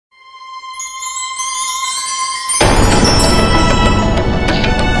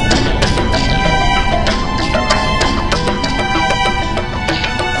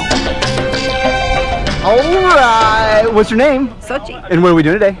What's your name? Xochilt. And what are we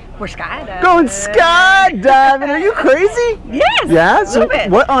doing today? We're skydiving. Going skydiving. Are you crazy? Yes. Yeah? A So little bit.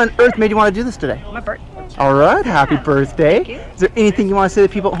 what on earth made you want to do this today? My birthday. All right. Happy birthday. Thank you. Is there anything you want to say to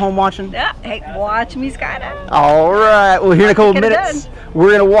people at home watching? Yeah. Hey, watch me skydive. All right. Well, here in a couple Get it minutes,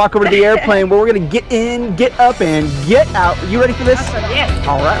 we're going to walk over to the airplane where we're going to get in, get up, and get out. You ready for this? Awesome. Yes.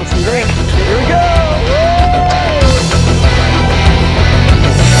 All right. Let's see you there. Here we go.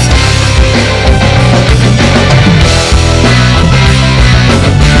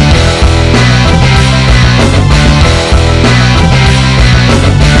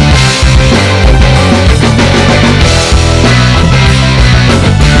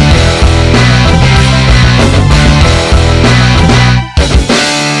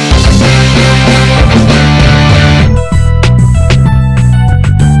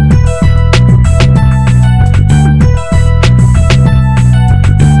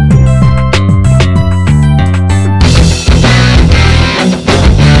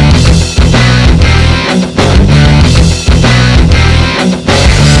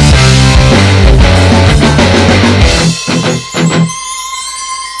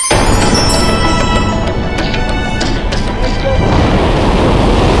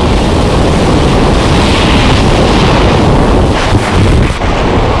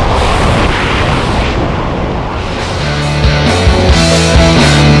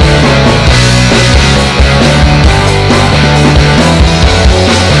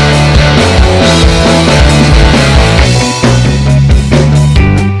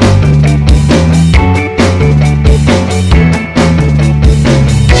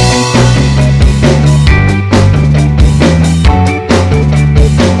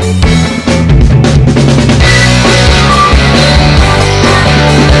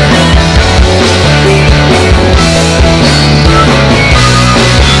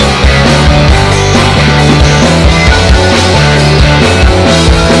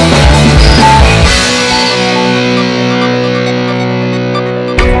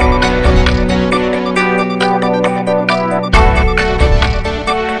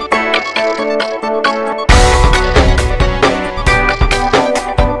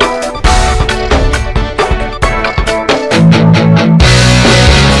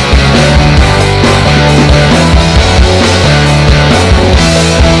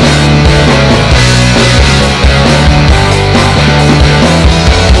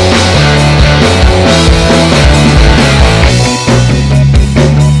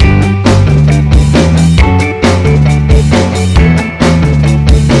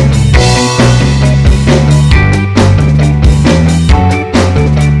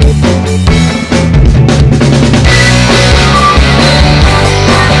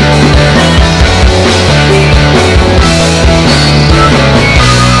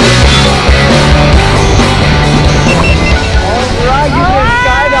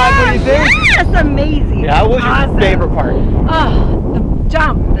 Amazing. Yeah, what was your favorite part? Oh, the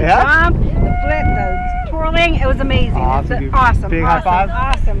jump, the flip, the twirling. It was amazing. Awesome. It's awesome. Big awesome, high five.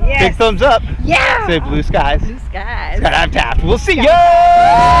 Awesome. Yes. Big thumbs up. Yeah. Say blue skies. Blue skies. Skydive Taft. We'll see you.